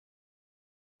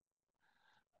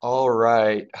All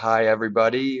right. Hi,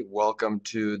 everybody. Welcome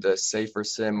to the Safer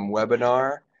Sim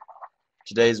webinar.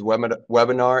 Today's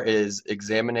webinar is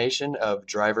examination of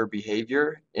driver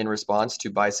behavior in response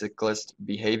to bicyclist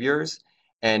behaviors.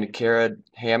 And Cara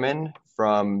Harmann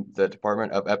from the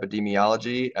Department of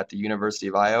Epidemiology at the University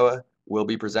of Iowa will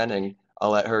be presenting. I'll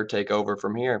let her take over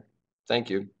from here. Thank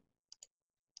you.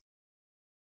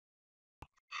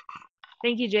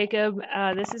 Thank you, Jacob.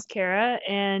 This is Cara,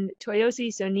 and Toyosi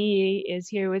Soniyi is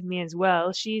here with me as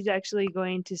well. She's actually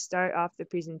going to start off the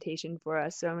presentation for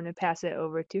us, so I'm going to pass it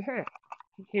over to her.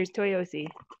 Here's Toyosi.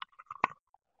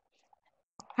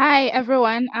 Hi,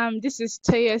 everyone. This is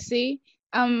Toyosi.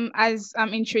 As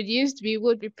introduced, we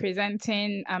would be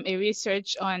presenting a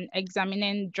research on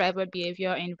examining driver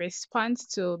behavior in response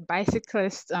to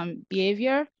bicyclist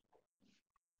behavior.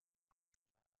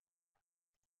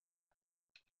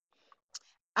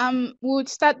 We'll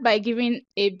start by giving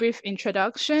a brief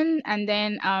introduction, and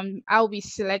then I'll be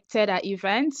selected at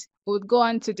events. We'll go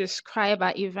on to describe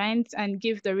our event and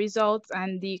give the results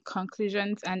and the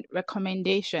conclusions and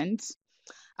recommendations.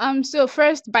 So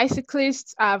first,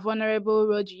 bicyclists are vulnerable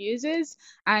road users,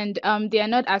 and they are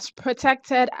not as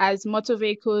protected as motor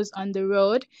vehicles on the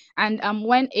road. And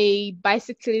when a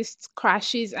bicyclist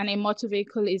crashes and a motor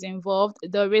vehicle is involved,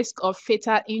 the risk of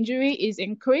fatal injury is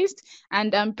increased.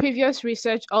 And previous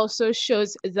research also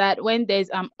shows that when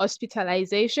there's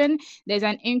hospitalization, there's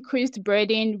an increased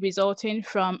burden resulting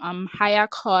from higher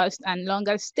cost and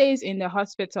longer stays in the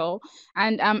hospital.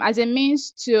 And as a means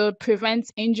to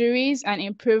prevent injuries and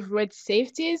improve road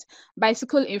safeties,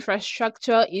 bicycle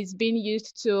infrastructure is being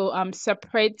used to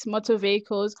separate motor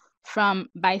vehicles from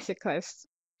bicyclists.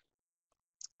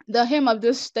 The aim of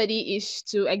this study is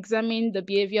to examine the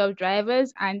behavior of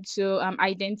drivers and to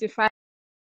identify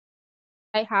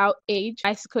how age,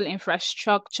 bicycle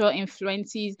infrastructure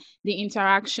influences the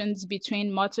interactions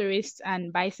between motorists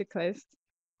and bicyclists.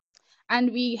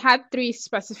 And we had three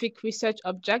specific research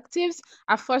objectives.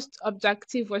 Our first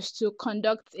objective was to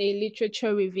conduct a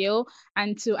literature review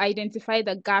and to identify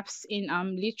the gaps in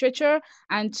literature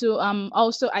and to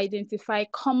also identify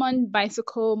common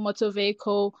bicycle motor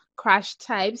vehicle crash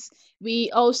types.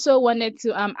 We also wanted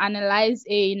to analyze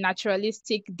a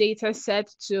naturalistic data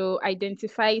set to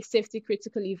identify safety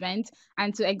critical events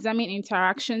and to examine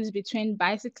interactions between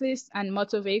bicyclists and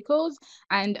motor vehicles.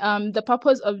 And the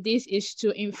purpose of this is to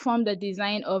inform the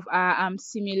design of our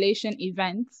simulation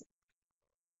events.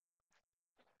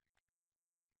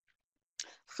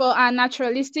 For our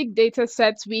naturalistic data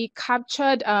sets, we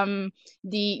captured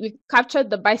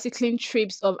the bicycling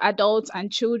trips of adults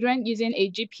and children using a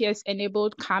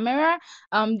GPS-enabled camera.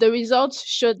 The results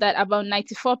showed that about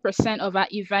 94% of our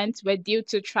events were due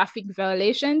to traffic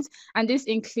violations, and this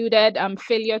included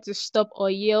failure to stop or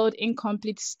yield,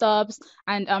 incomplete stops,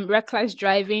 and reckless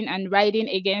driving and riding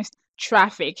against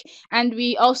traffic. And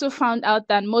we also found out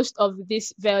that most of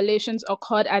these violations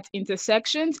occurred at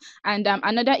intersections. And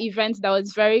another event that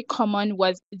was very common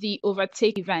was the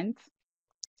overtake event.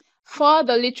 For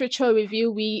the literature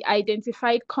review, we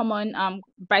identified common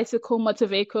bicycle motor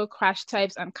vehicle crash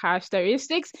types and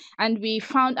characteristics, and we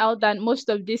found out that most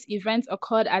of these events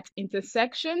occurred at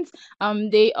intersections.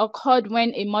 They occurred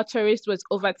when a motorist was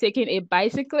overtaking a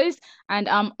bicyclist, and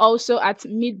also at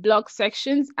mid-block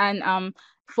sections, and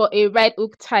for a right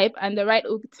hook type, and the right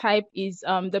hook type is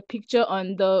the picture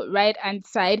on the right hand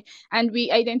side. And we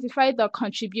identified the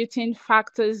contributing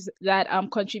factors that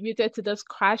contributed to those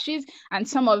crashes, and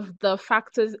some of the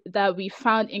factors that we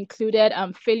found included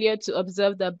failure to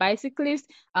observe the bicyclist,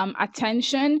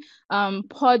 attention,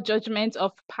 poor judgment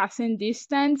of passing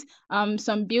distance,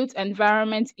 some built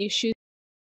environment issues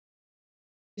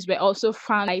were also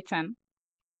found item.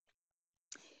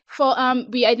 For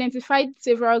we identified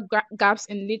several gaps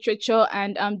in literature,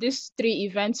 and these three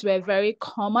events were very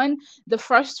common. The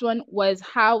first one was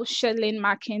how shed lane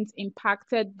markings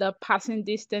impacted the passing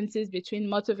distances between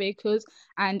motor vehicles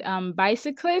and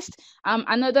bicyclists.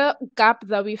 Another gap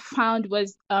that we found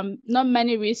was not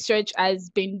many research has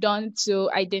been done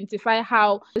to identify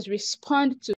how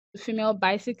respond to female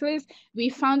bicyclists. We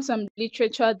found some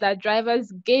literature that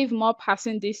drivers gave more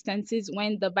passing distances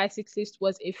when the bicyclist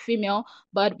was a female,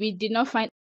 but we did not find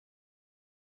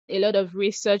a lot of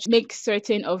research make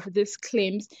certain of these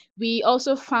claims. We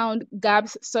also found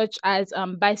gaps such as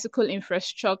bicycle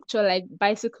infrastructure like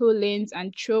bicycle lanes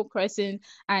and trail crossings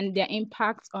and their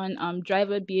impact on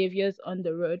driver behaviors on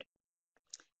the road.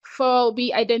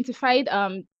 We identified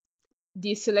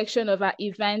the selection of our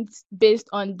events based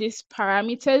on these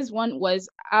parameters. One was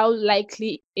how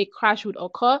likely a crash would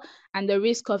occur and the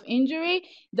risk of injury,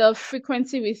 the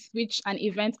frequency with which an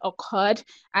event occurred,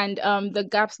 and the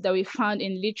gaps that we found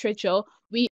in literature.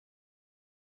 We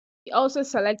also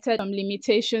selected some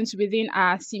limitations within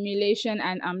our simulation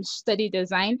and study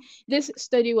design. This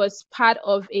study was part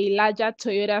of a larger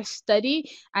Toyota study,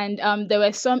 and there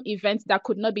were some events that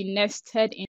could not be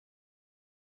nested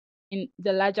in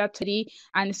the larger study,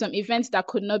 and some events that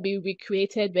could not be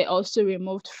recreated were also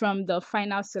removed from the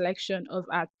final selection of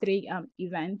our three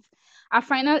events. Our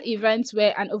final events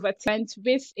were an overturn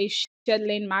with a shared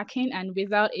lane marking and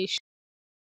without a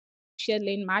shared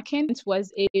lane marking.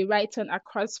 Was a right turn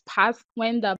across path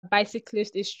when the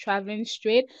bicyclist is traveling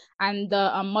straight and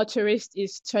the motorist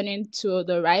is turning to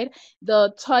the right.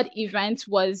 The third event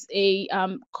was a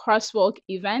crosswalk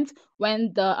event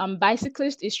when the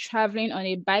bicyclist is traveling on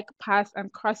a bike path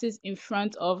and crosses in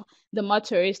front of the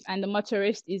motorist, and the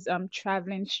motorist is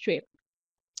traveling straight.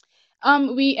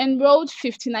 We enrolled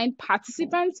 59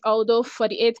 participants, although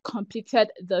 48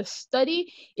 completed the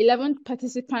study. 11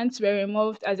 participants were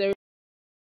removed as a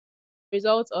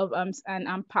result of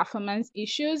performance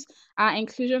issues. Our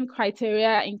inclusion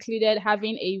criteria included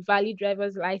having a valid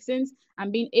driver's license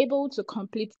and being able to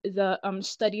complete the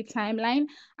study timeline.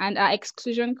 And our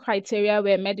exclusion criteria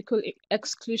were medical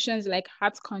exclusions like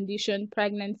heart condition,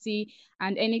 pregnancy,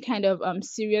 and any kind of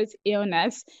serious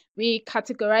illness. We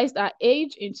categorized our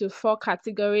age into 4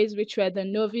 categories, which were the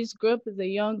novice group, the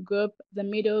young group, the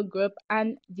middle group,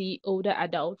 and the older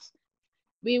adults.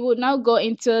 We will now go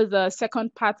into the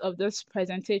second part of this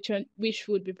presentation, which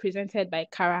would be presented by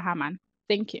Cara Harmann.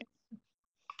 Thank you.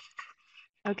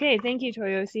 Okay, thank you,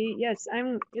 Toyosi. Yes,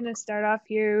 I'm going to start off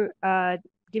here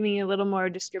giving you a little more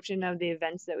description of the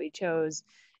events that we chose.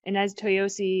 And as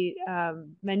Toyosi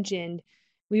mentioned,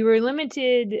 we were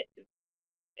limited.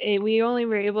 We only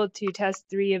were able to test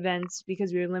 3 events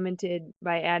because we were limited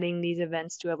by adding these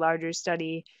events to a larger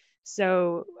study.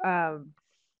 So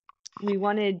we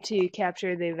wanted to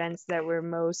capture the events that were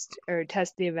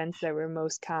test the events that were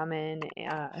most common,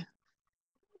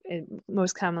 and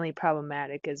most commonly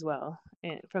problematic as well,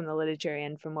 from the literature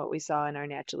and from what we saw in our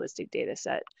naturalistic data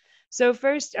set. So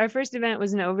our first event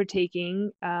was an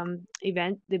overtaking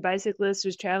event. The bicyclist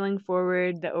was traveling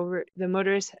forward. The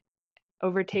motorist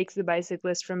overtakes the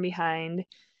bicyclist from behind.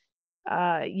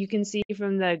 You can see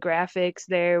from the graphics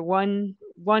there, one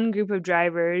group of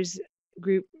drivers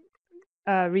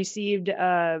received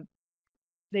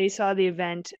they saw the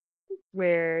event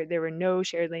where there were no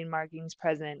shared lane markings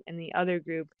present, and the other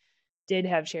group did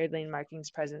have shared lane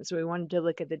markings present. So we wanted to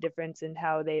look at the difference in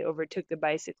how they overtook the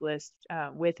bicyclist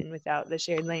with and without the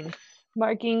shared lane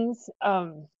markings.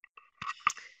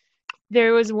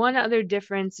 There was one other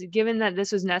difference, given that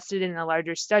this was nested in a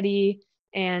larger study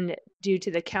and due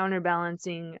to the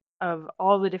counterbalancing of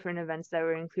all the different events that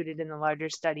were included in the larger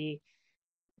study.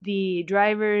 The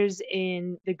drivers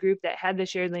in the group that had the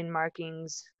shared lane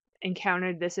markings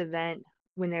encountered this event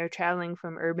when they were traveling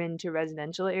from urban to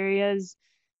residential areas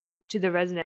to the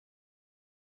residential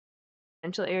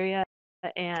area,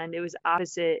 and it was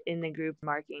opposite in the group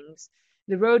markings.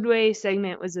 The roadway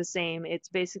segment was the same. It's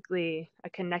basically a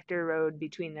connector road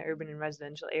between the urban and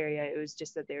residential area. It was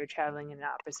just that they were traveling in an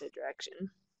opposite direction.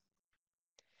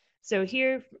 So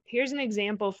here's an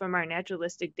example from our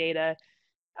naturalistic data.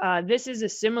 This is a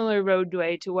similar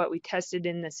roadway to what we tested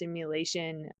in the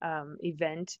simulation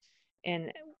event.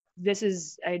 And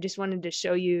I just wanted to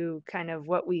show you kind of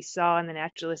what we saw in the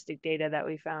naturalistic data that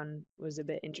we found was a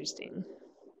bit interesting.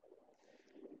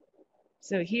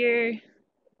 So here,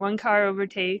 one car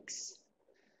overtakes,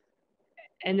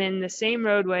 and then the same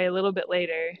roadway a little bit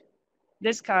later,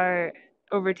 this car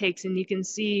overtakes, and you can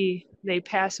see they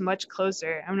pass much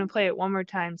closer. I'm going to play it one more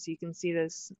time so you can see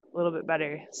this a little bit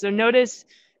better. So notice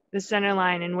the center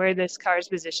line and where this car is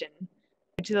positioned.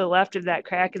 To the left of that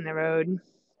crack in the road.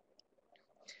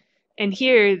 And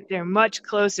here they're much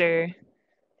closer,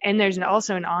 and there's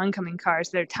also an oncoming car,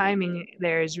 so their timing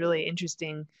there is really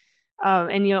interesting.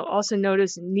 And you'll also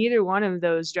notice neither one of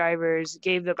those drivers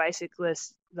gave the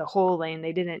bicyclist the whole lane.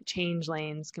 They didn't change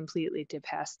lanes completely to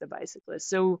pass the bicyclist.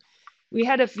 So we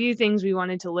had a few things we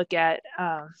wanted to look at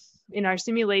in our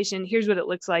simulation. Here's what it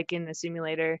looks like in the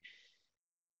simulator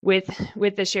with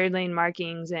the shared lane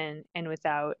markings and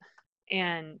without.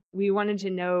 And we wanted to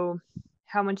know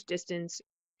how much distance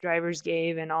drivers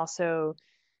gave, and also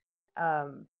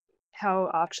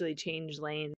how actually changed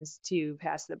lanes to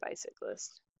pass the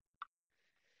bicyclist.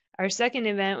 Our second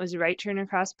event was a right turn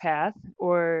across path,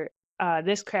 or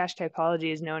this crash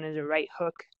typology is known as a right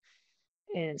hook,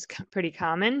 and it's pretty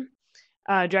common.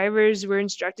 Drivers were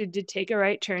instructed to take a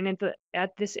right turn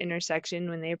at this intersection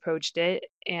when they approached it,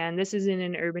 and this is in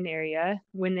an urban area.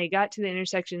 When they got to the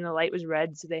intersection, the light was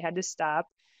red, so they had to stop.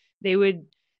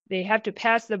 They have to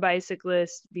pass the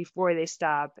bicyclist before they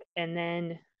stop, and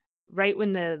then right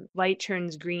when the light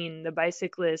turns green, the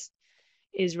bicyclist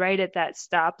is right at that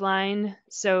stop line.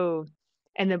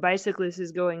 And the bicyclist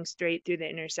is going straight through the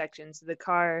intersection, so the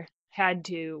car had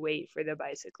to wait for the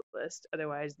bicyclist,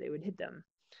 otherwise they would hit them.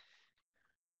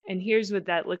 And here's what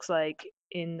that looks like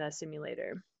in the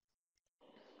simulator.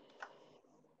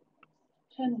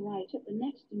 Turn right at the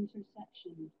next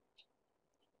intersection.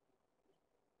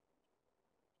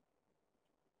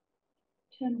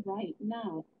 Turn right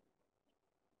now.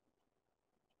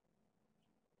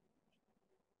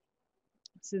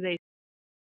 So they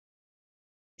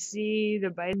see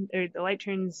the light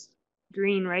turns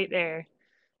green right there.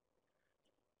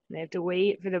 They have to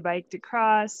wait for the bike to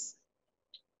cross,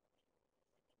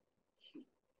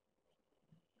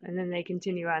 and then they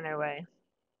continue on their way.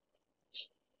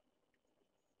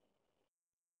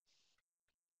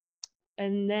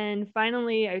 And then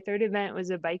finally, our third event was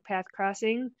a bike path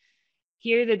crossing.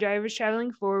 Here, the driver's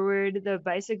traveling forward, the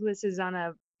bicyclist is on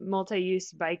a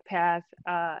multi-use bike path,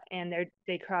 and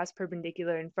they cross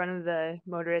perpendicular in front of the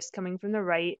motorist coming from the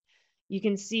right. You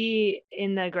can see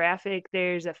in the graphic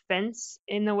there's a fence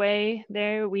in the way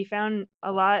there. We found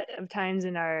a lot of times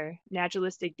in our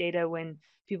naturalistic data when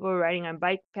people were riding on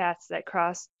bike paths that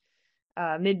crossed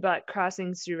mid-butt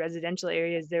crossings through residential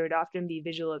areas, there would often be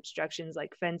visual obstructions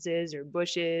like fences or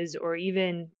bushes, or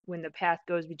even when the path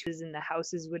goes between and the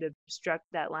houses would obstruct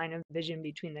that line of vision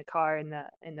between the car and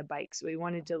the bike. So we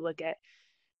wanted to look at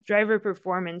driver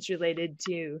performance related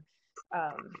to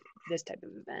this type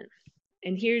of event.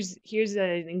 And here's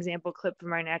an example clip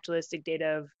from our naturalistic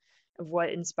data of what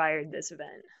inspired this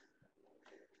event.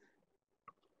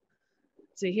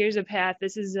 So here's a path.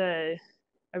 This is a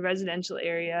residential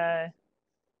area,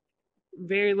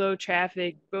 very low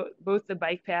traffic. Both the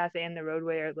bike path and the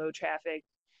roadway are low traffic.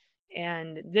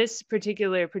 And this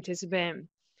particular participant,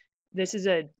 this is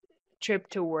a trip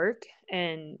to work,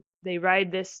 and they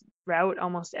ride this route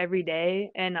almost every day.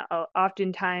 And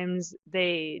oftentimes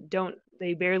they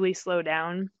barely slow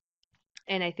down.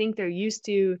 And I think they're used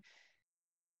to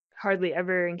hardly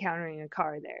ever encountering a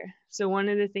car there. So one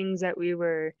of the things that we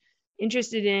were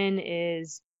interested in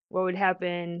is what would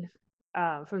happen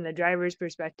from the driver's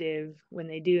perspective when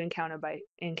they do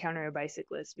encounter a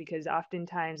bicyclist, because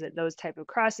oftentimes at those type of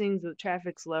crossings the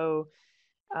traffic's low,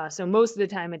 so most of the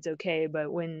time it's okay,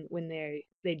 but when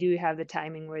they do have the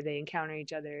timing where they encounter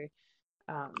each other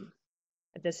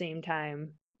at the same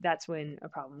time, that's when a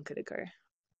problem could occur.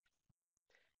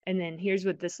 And then here's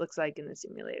what this looks like in the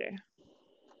simulator.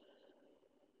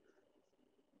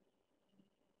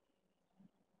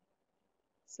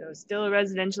 So still a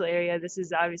residential area. This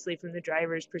is obviously from the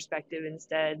driver's perspective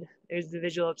instead. There's the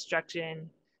visual obstruction.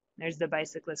 There's the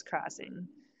bicyclist crossing.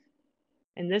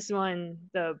 And this one,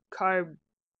 the car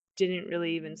didn't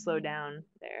really even slow down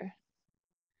there.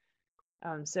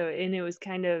 And it was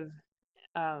kind of,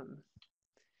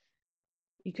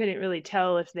 you couldn't really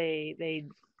tell if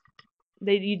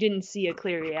you didn't see a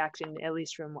clear reaction, at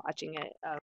least from watching it,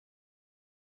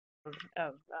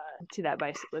 to that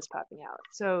bicyclist popping out.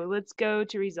 So let's go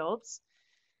to results.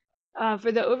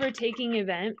 For the overtaking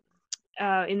event,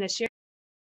 in the shared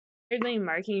lane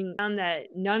marking, found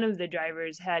that none of the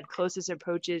drivers had closest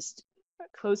approach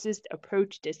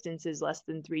distances less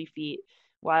than 3 feet,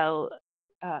 while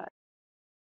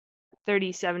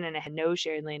 37 and had no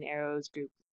shared lane arrows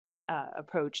group had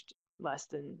closest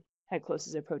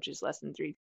approaches less than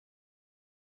 3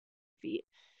 feet.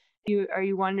 Are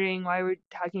you wondering why we're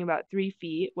talking about 3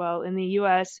 feet? Well, in the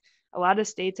U.S., a lot of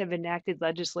states have enacted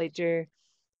legislation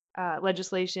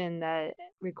that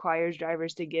requires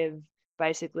drivers to give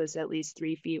bicyclists at least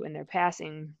 3 feet when they're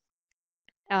passing.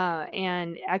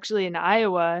 And actually in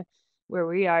Iowa, where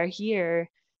we are here,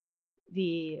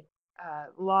 the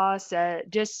law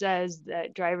just says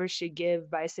that drivers should give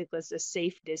bicyclists a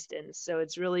safe distance. So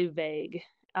it's really vague.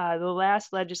 The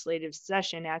last legislative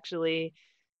session, actually,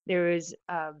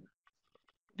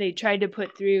 they tried to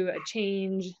put through a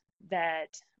change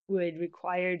that would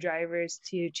require drivers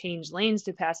to change lanes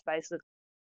to pass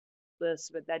bicyclists,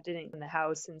 but that didn't in the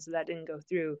House, and so that didn't go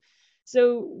through.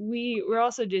 So we're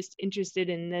also just interested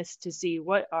in this to see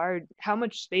how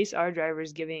much space are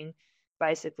drivers giving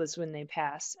bicyclists when they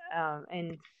pass.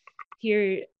 And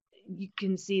here you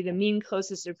can see the mean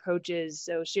closest approaches.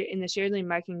 So in the shared lane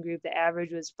marking group, the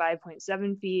average was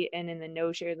 5.7 feet, and in the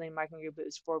no shared lane marking group, it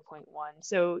was 4.1.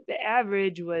 So the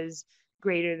average was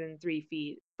greater than 3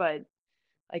 feet, but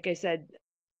like I said,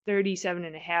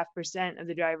 37.5% of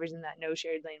the drivers in that no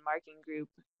shared lane marking group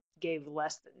gave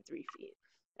less than 3 feet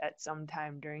at some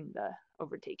time during the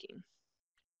overtaking.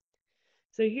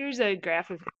 So here's a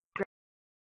graphic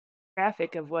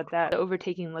of what that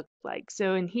overtaking looked like.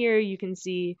 So in here you can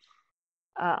see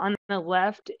on the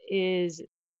left is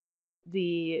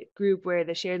the group where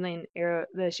the shared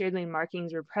lane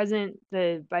markings were present.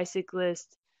 The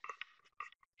bicyclist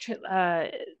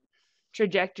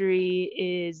trajectory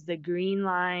is the green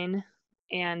line,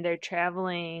 and they're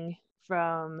traveling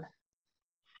from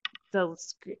the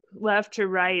left to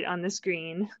right on the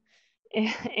screen.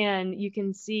 And you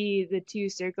can see the two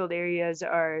circled areas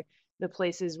are the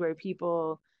places where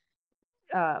people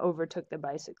overtook the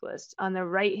bicyclist. On the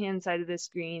right-hand side of the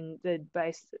screen, the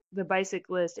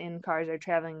bicyclists and cars are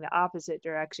traveling the opposite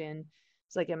direction.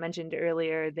 So like I mentioned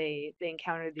earlier, they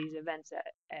encounter these events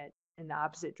in the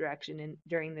opposite direction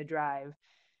during the drive.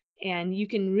 And you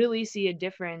can really see a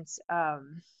difference.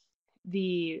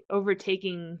 The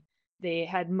overtaking, they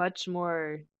had much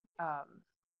more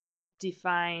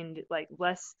defined, like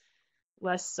less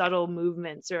subtle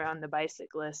movements around the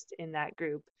bicyclist in that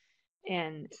group.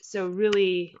 And so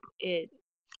really it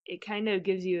kind of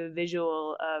gives you a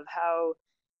visual of how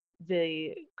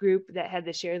the group that had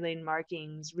the shared lane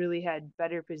markings really had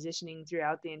better positioning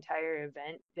throughout the entire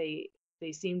event. They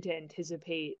seem to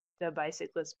anticipate the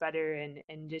bicyclists better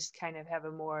and just kind of have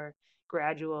a more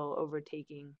gradual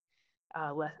overtaking,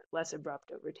 less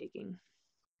abrupt overtaking.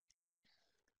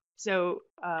 So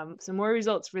some more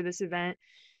results for this event.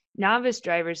 Novice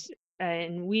drivers,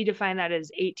 and we define that as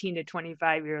 18 to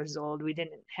 25 years old.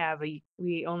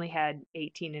 We only had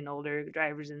 18 and older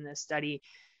drivers in this study.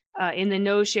 In the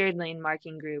no shared lane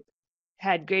marking group,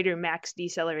 had greater max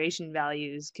deceleration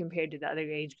values compared to the other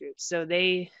age groups. So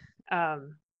they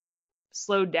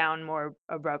slowed down more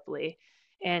abruptly,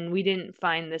 and we didn't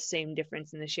find the same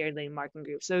difference in the shared lane marking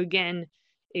group. So again,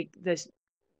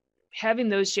 having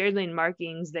those shared lane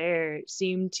markings there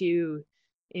seemed to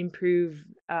improve,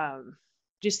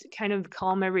 just kind of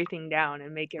calm everything down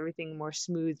and make everything more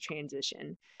smooth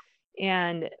transition.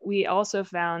 And we also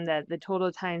found that the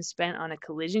total time spent on a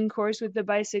collision course with the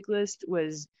bicyclist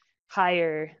was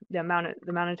higher. The amount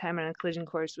of time on a collision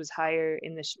course was higher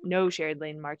in the no shared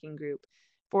lane marking group,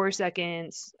 4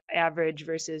 seconds average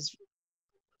versus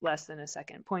less than a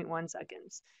second, 0.1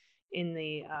 seconds in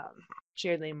the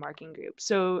shared lane marking group.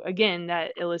 So again,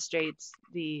 that illustrates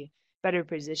the better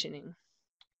positioning.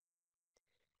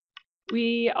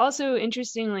 We also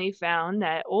interestingly found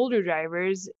that older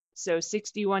drivers, so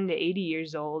 61 to 80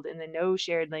 years old in the no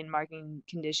shared lane marking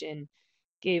condition,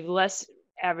 gave less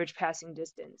average passing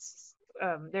distance.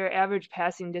 Their average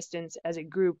passing distance as a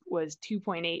group was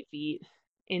 2.8 feet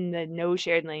in the no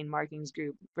shared lane markings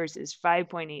group versus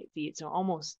 5.8 feet, so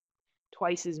almost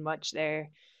twice as much there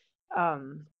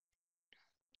when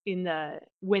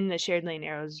the shared lane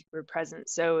arrows were present.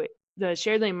 So the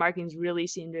shared lane markings really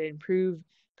seem to improve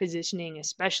positioning,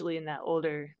 especially in that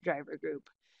older driver group.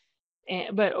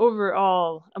 But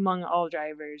overall, among all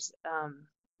drivers,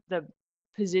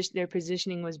 their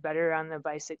positioning was better on the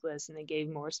bicyclists, and they gave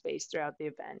more space throughout the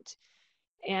event.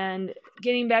 And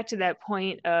getting back to that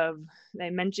point of, I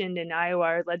mentioned in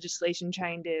Iowa legislation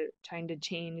trying to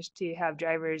change to have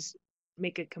drivers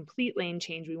make a complete lane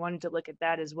change, we wanted to look at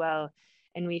that as well.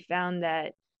 And we found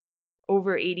that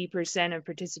over 80% of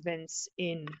participants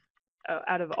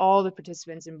out of all the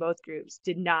participants in both groups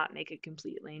did not make a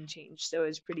complete lane change. So it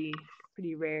was pretty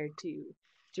rare to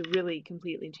really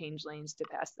completely change lanes to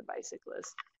pass the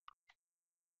bicyclist.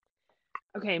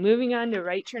 Okay, moving on to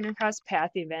right turn across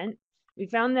path event. We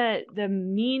found that the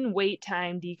mean wait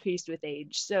time decreased with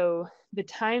age. So the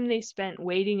time they spent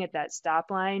waiting at that stop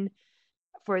line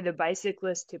for the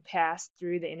bicyclist to pass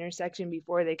through the intersection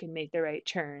before they could make the right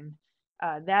turn,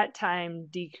 that time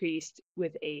decreased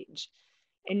with age.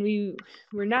 And we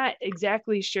were not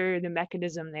exactly sure the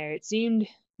mechanism there. It seemed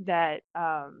that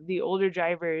the older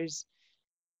drivers,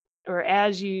 or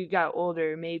as you got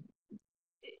older, maybe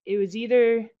it was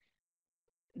either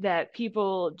that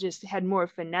people just had more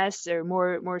finesse or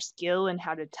more skill in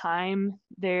how to time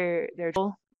their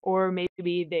or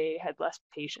maybe they had less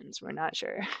patience. We're not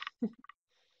sure.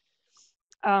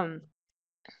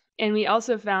 And we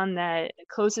also found that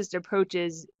closest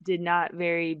approaches did not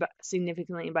vary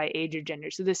significantly by age or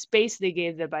gender. So the space they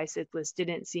gave the bicyclist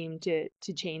didn't seem to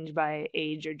change by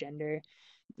age or gender.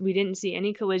 We didn't see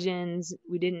any collisions.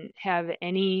 We didn't have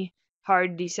any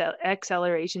hard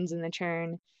accelerations in the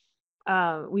turn.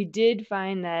 We did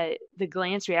find that the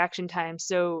glance reaction time,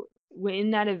 so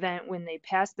in that event, when they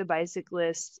pass the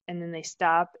bicyclist and then they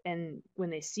stop, and when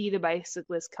they see the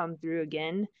bicyclist come through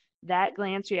again, that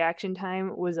glance reaction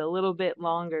time was a little bit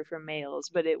longer for males,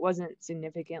 but it wasn't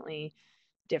significantly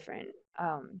different.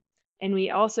 And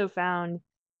we also found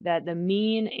that the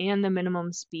mean and the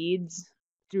minimum speeds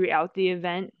throughout the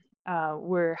event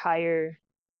were higher.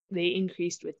 They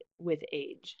increased with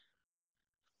age.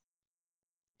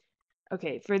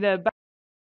 Okay, for the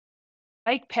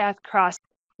bike path cross,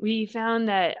 we found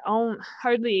that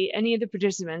hardly any of the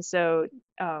participants, so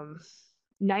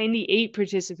 98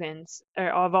 participants, or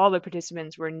of all the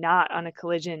participants, were not on a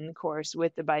collision course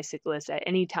with the bicyclist at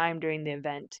any time during the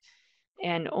event,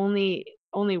 and only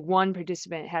one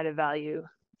participant had a value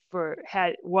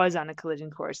was on a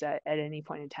collision course at any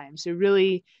point in time. So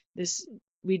really,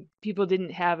 people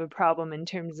didn't have a problem in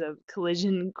terms of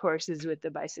collision courses with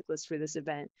the bicyclist for this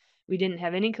event. We didn't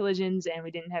have any collisions, and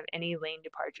we didn't have any lane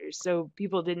departures. So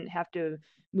people didn't have to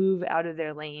move out of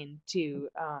their lane to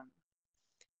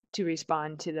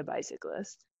respond to the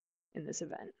bicyclist in this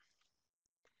event.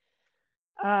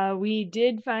 We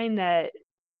did find that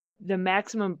the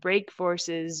maximum brake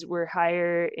forces were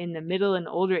higher in the middle and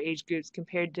older age groups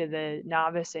compared to the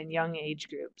novice and young age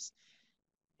groups.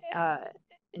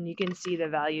 And you can see the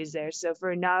values there. So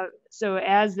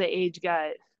as the age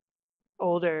got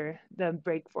older, the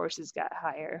brake forces got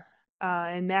higher.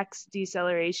 And max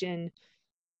deceleration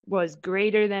was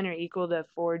greater than or equal to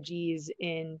 4 Gs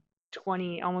in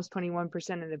almost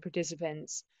 21% of the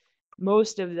participants.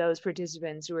 Most of those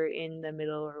participants were in the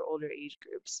middle or older age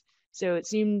groups. So it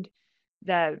seemed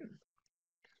that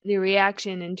the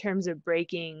reaction in terms of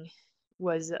braking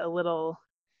was a little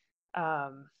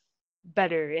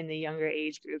better in the younger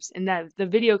age groups. And that the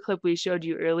video clip we showed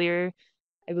you earlier,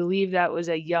 I believe that was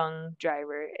a young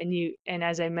driver. And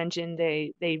as I mentioned,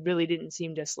 they really didn't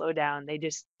seem to slow down.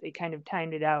 They kind of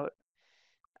timed it out,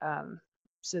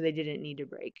 so they didn't need to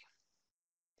brake.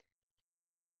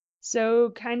 So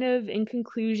kind of in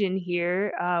conclusion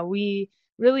here,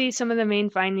 some of the main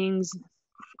findings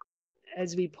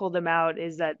as we pulled them out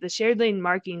is that the shared lane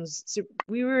markings,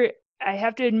 I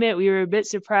have to admit, we were a bit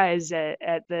surprised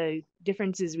at the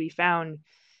differences we found.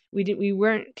 We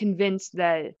weren't convinced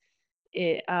that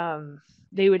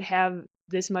they would have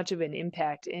this much of an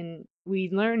impact. And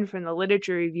we learned from the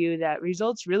literature review that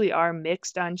results really are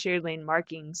mixed on shared lane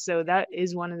markings. So that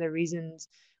is one of the reasons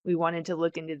we wanted to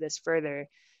look into this further.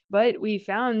 But we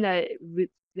found that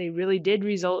they really did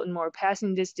result in more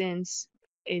passing distance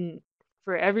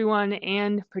for everyone,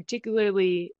 and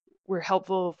particularly were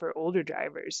helpful for older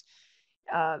drivers.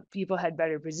 People had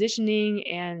better positioning,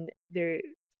 and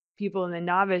people in the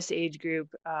novice age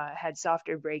group had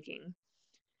softer braking.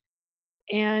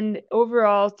 And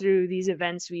overall, through these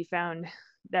events, we found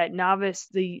that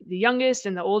the youngest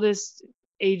and the oldest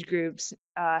age groups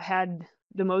had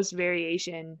the most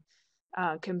variation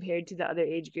compared to the other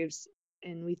age groups.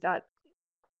 And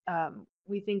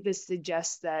we think this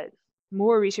suggests that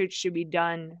more research should be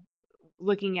done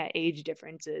looking at age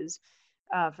differences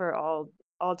for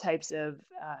all types of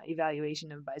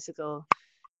evaluation of bicycle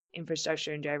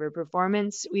infrastructure and driver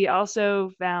performance. We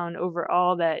also found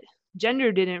overall that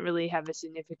gender didn't really have a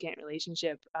significant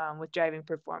relationship with driving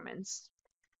performance.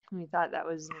 And we thought that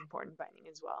was an important finding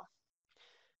as well.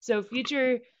 So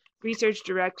future research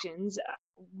directions,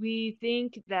 we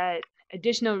think that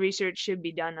additional research should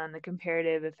be done on the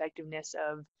comparative effectiveness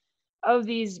of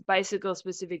these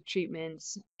bicycle-specific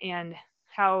treatments, and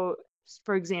how,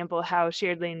 for example, how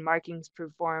shared lane markings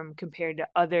perform compared to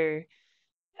other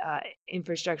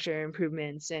infrastructure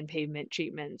improvements and pavement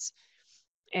treatments,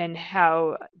 and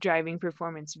how driving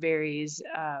performance varies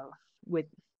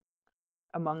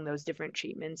among those different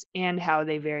treatments, and how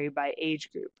they vary by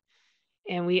age group.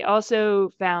 And we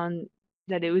also found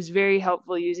that it was very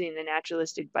helpful using the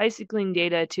naturalistic bicycling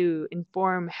data to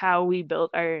inform how we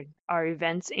built our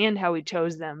events and how we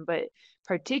chose them, but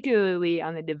particularly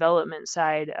on the development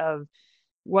side of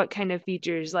what kind of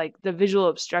features, like the visual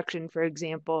obstruction, for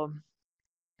example.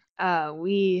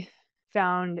 We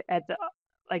found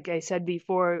like I said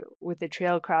before, with the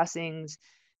trail crossings,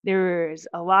 there's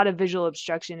a lot of visual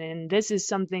obstruction, and this is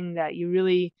something that you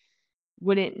really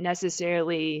wouldn't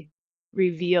necessarily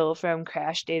reveal from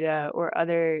crash data or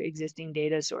other existing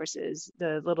data sources,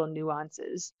 the little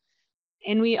nuances.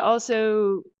 And we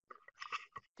also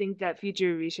think that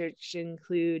future research should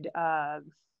include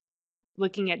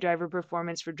looking at driver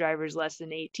performance for drivers less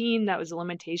than 18. That was a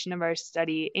limitation of our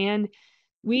study. And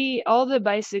all the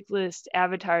bicyclist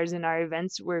avatars in our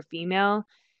events were female.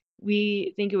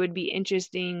 We think it would be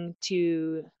interesting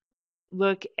to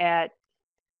look at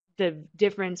the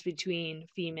difference between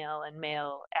female and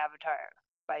male avatar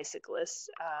bicyclists,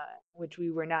 which we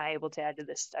were not able to add to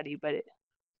this study, but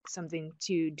something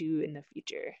to do in the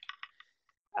future.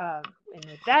 And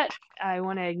with that, I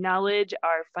want to acknowledge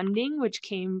our funding, which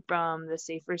came from the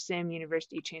SaferSim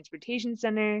University Transportation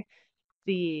Center,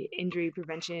 the Injury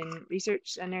Prevention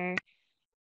Research Center,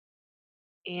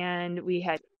 and we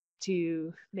had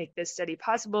to make this study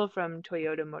possible from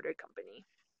Toyota Motor Company.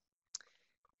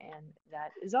 And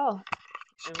that is all.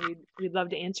 And we'd love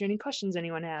to answer any questions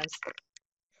anyone has.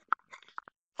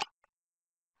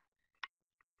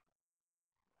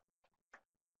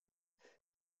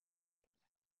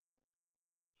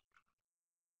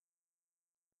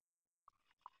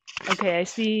 Okay, I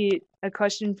see a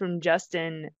question from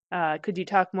Justin. Could you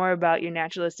talk more about your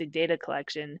naturalistic data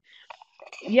collection?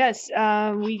 Yes,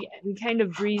 we kind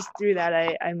of breezed through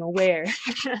that. I'm aware.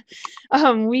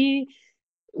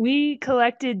 We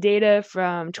collected data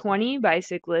from 20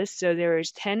 bicyclists, so there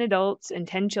was 10 adults and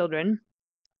 10 children.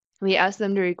 We asked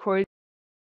them to record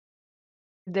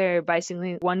their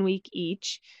bicycling 1 week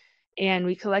each, and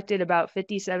we collected about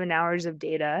 57 hours of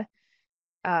data.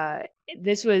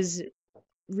 This was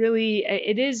really,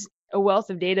 it is a wealth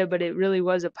of data, but it really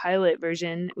was a pilot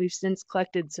version. We've since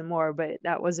collected some more, but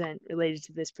that wasn't related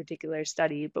to this particular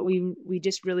study. But we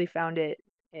just really found it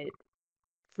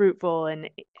fruitful, and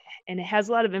it has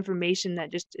a lot of information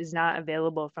that just is not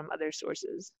available from other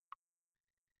sources.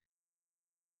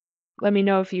 Let me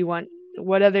know if you want,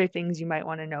 what other things you might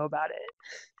want to know about it.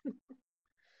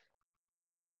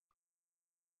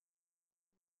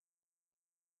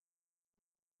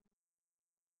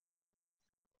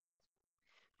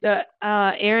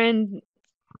 Aaron,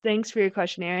 thanks for your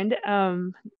question, Aaron.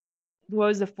 What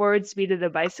was the forward speed of the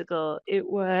bicycle? It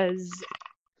was,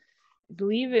 I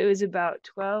believe it was about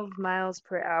 12 miles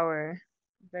per hour,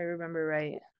 if I remember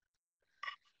right.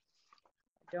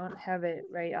 I don't have it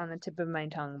right on the tip of my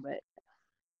tongue, but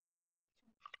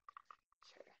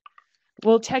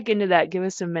we'll check into that. Give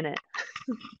us a minute.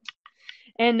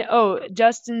 And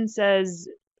Justin says,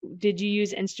 did you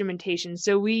use instrumentation?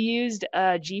 So we used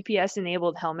a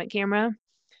GPS-enabled helmet camera.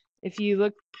 If you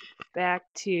look back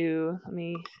to,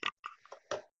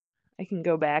 I can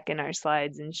go back in our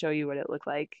slides and show you what it looked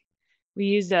like. We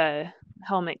used a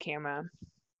helmet camera.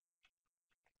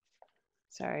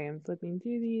 Sorry, I'm flipping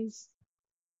through these.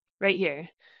 Right here.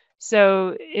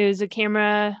 So it was a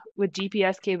camera with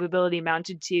GPS capability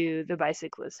mounted to the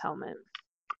bicyclist helmet.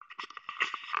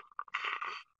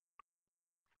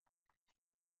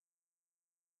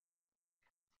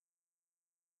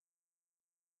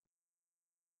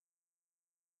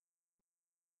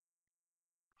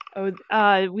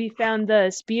 We found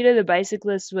the speed of the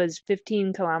bicyclist was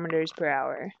 15 kilometers per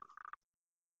hour.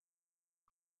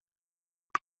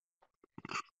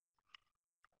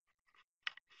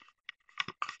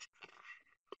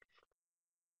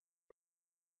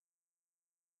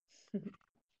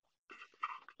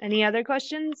 Any other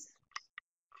questions?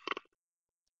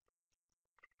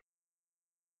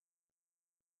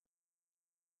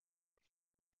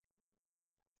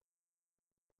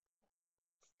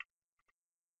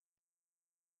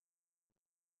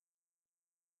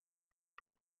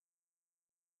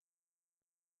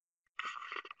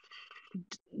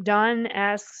 Don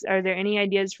asks, are there any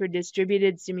ideas for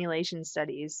distributed simulation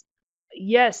studies?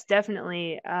 Yes,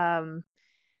 definitely.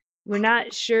 We're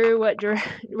not sure what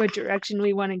direction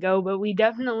we want to go, but we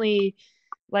definitely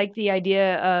like the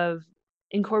idea of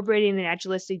incorporating the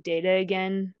naturalistic data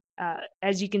again.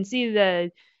 As you can see,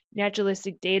 the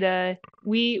naturalistic data,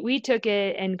 we took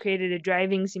it and created a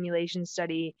driving simulation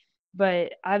study,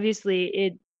 but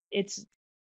obviously it's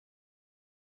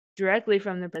directly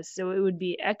from the, so it would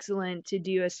be excellent to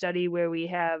do a study where we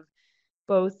have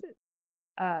both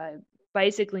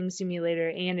bicycling simulator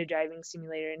and a driving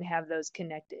simulator and have those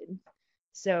connected.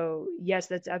 So yes,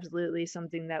 that's absolutely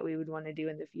something that we would want to do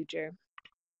in the future.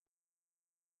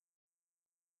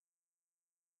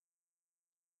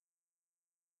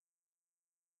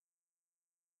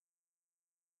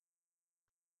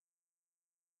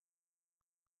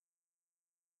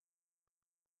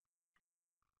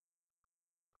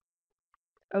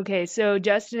 Okay, so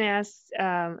Justin asked,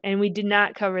 and we did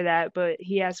not cover that, but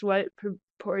he asked what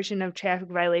proportion of traffic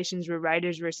violations were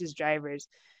riders versus drivers.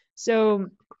 So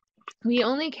we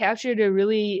only captured a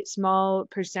really small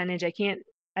percentage.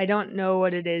 I don't know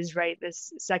what it is right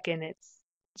this second.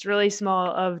 It's really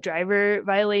small of driver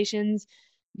violations.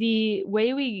 The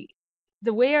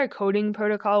way our coding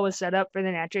protocol was set up for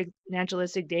the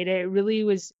naturalistic data, it really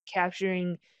was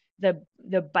capturing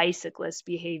the bicyclist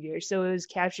behavior. So it was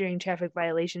capturing traffic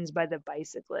violations by the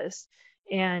bicyclist.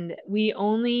 And we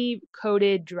only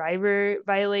coded driver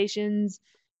violations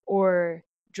or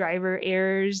driver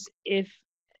errors if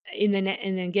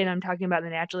and again, I'm talking about the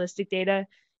naturalistic data,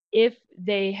 if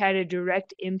they had a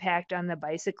direct impact on the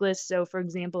bicyclist. So for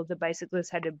example, if the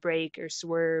bicyclist had to brake or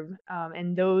swerve,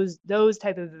 and those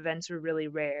type of events were really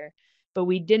rare. But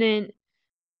we didn't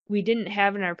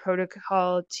have in our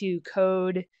protocol to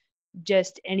code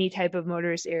just any type of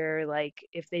motorist error, like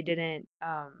if they didn't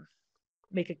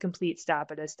make a complete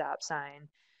stop at a stop sign,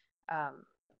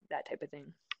 that type of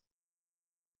thing.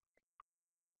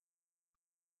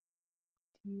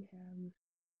 Do you have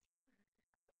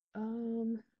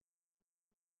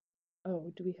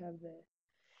oh, do we have the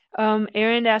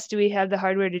Aaron asked, do we have the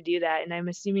hardware to do that? And I'm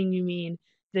assuming you mean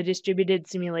the distributed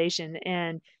simulation.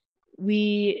 And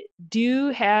we do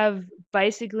have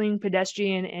bicycling,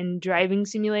 pedestrian, and driving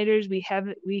simulators. We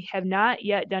have not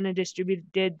yet done a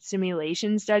distributed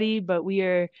simulation study, but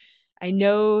I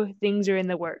know things are in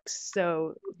the works,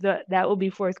 so that will be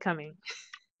forthcoming.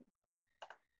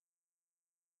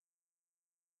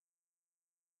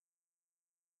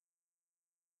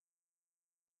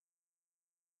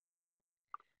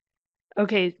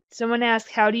 Okay, someone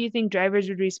asked, how do you think drivers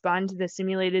would respond to the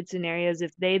simulated scenarios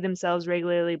if they themselves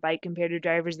regularly bike compared to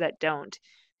drivers that don't?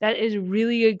 That is a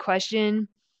really good question.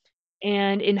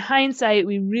 And in hindsight,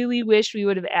 we really wish we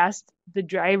would have asked the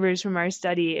drivers from our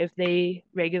study if they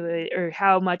regularly or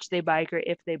how much they bike or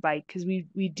if they bike, because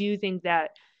we do think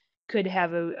that could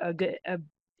have a good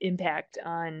impact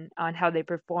on how they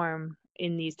perform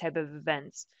in these type of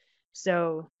events.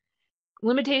 So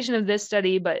limitation of this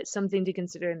study, but something to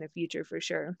consider in the future for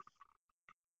sure.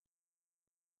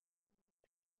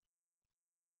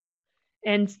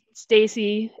 And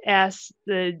Stacy asked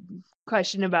the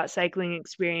question about cycling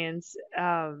experience.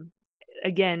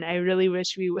 Again, I really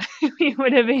wish we we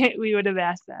would have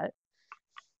asked that.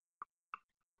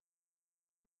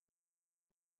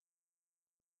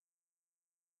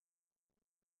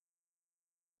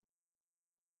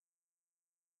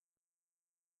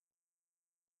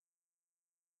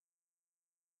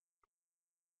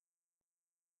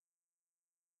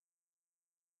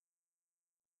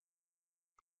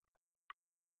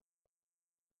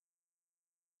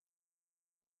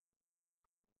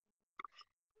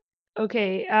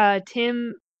 Okay,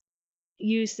 Tim,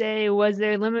 you say was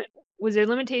there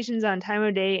limitations on time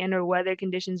of day and or weather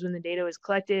conditions when the data was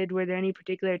collected? Were there any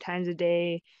particular times of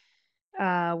day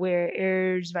where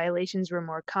errors, violations were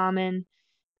more common?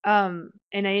 And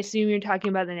I assume you're talking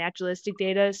about the naturalistic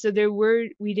data. So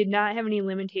we did not have any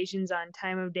limitations on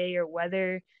time of day or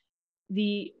weather.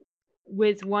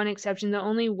 With one exception, the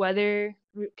only weather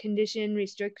condition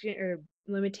restriction or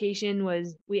limitation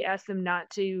was we asked them not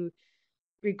to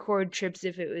record trips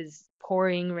if it was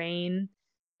pouring rain.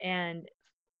 And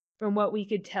from what we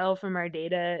could tell from our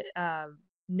data,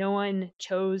 no one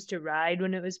chose to ride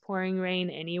when it was pouring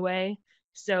rain anyway.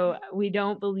 So we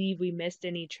don't believe we missed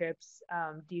any trips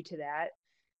due to that.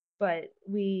 But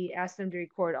we asked them to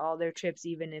record all their trips,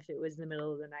 even if it was the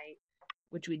middle of the night,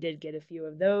 which we did get a few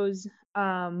of those.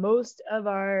 Most of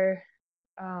our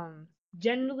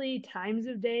generally times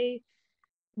of day,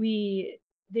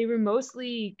 they were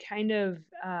mostly kind of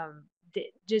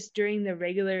just during the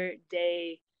regular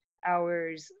day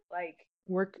hours, like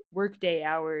work day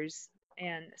hours,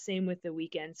 and same with the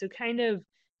weekend. So kind of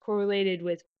correlated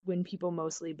with when people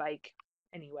mostly bike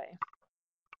anyway.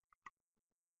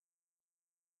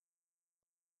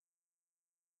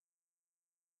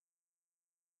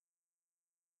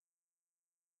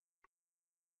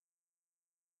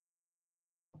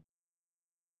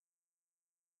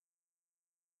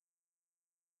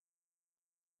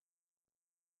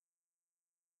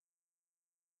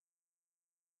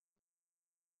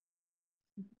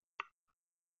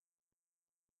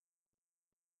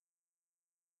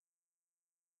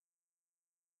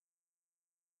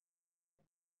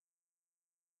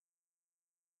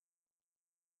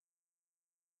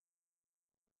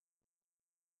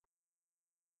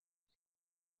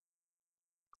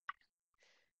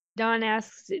 Don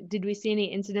asks, did we see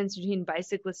any incidents between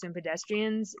bicyclists and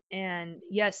pedestrians? And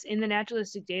yes, in the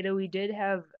naturalistic data, we did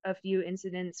have a few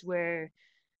incidents where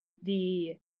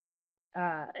the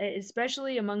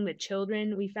especially among the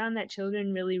children, we found that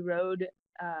children really rode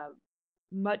uh,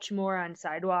 much more on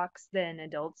sidewalks than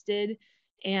adults did.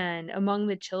 And among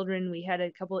the children, we had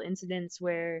a couple incidents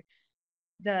where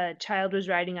the child was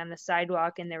riding on the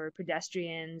sidewalk and there were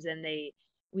pedestrians, and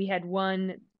we had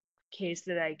one case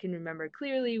that I can remember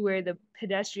clearly where the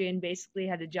pedestrian basically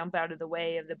had to jump out of the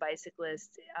way of the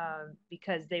bicyclist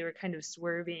because they were kind of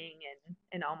swerving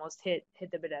and almost hit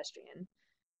the pedestrian.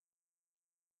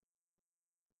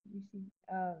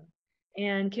 Um,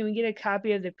 and can we get a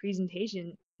copy of the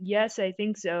presentation? Yes, I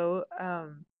think so.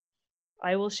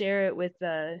 I will share it with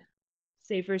the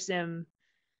Safer Sim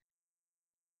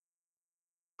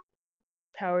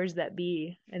powers that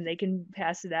be, and they can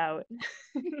pass it out.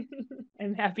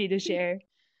 I'm happy to share.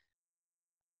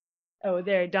 Oh,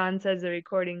 there, Don says the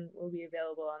recording will be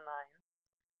available online.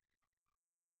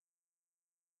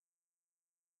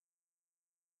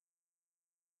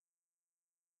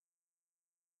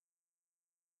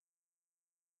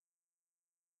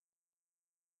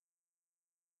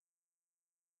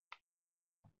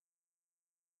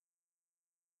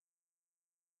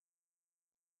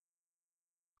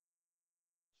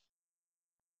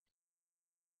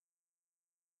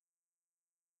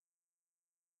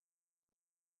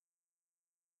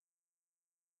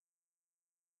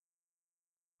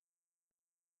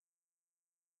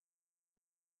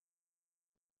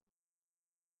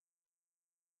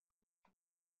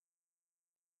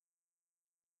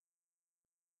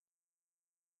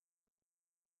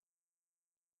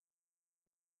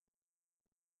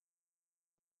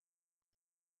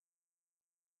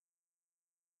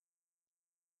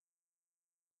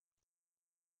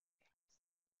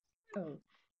 Oh,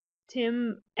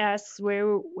 Tim asks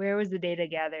where was the data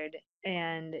gathered,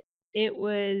 and it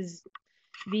was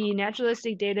the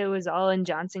naturalistic data was all in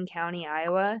Johnson County,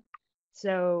 Iowa.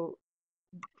 So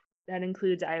that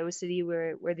includes Iowa City,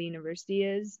 where the university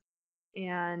is,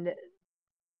 and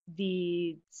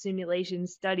the simulation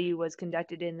study was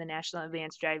conducted in the National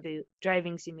Advanced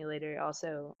Driving Simulator,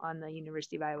 also on the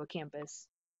University of Iowa campus.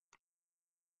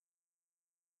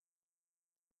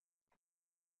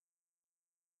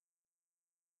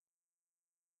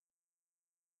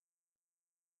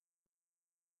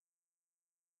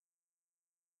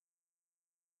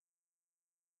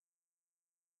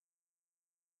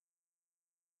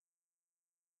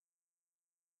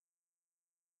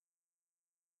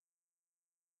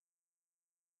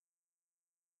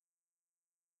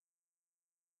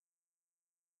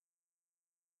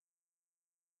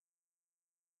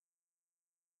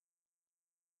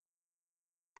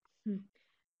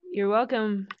 You're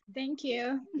welcome. Thank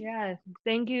you. Yeah,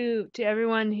 thank you to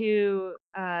everyone who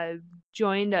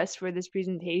joined us for this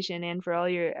presentation and for all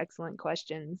your excellent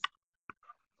questions.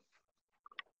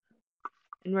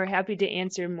 And we're happy to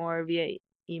answer more via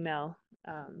email.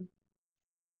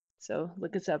 So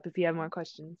look us up if you have more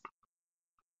questions.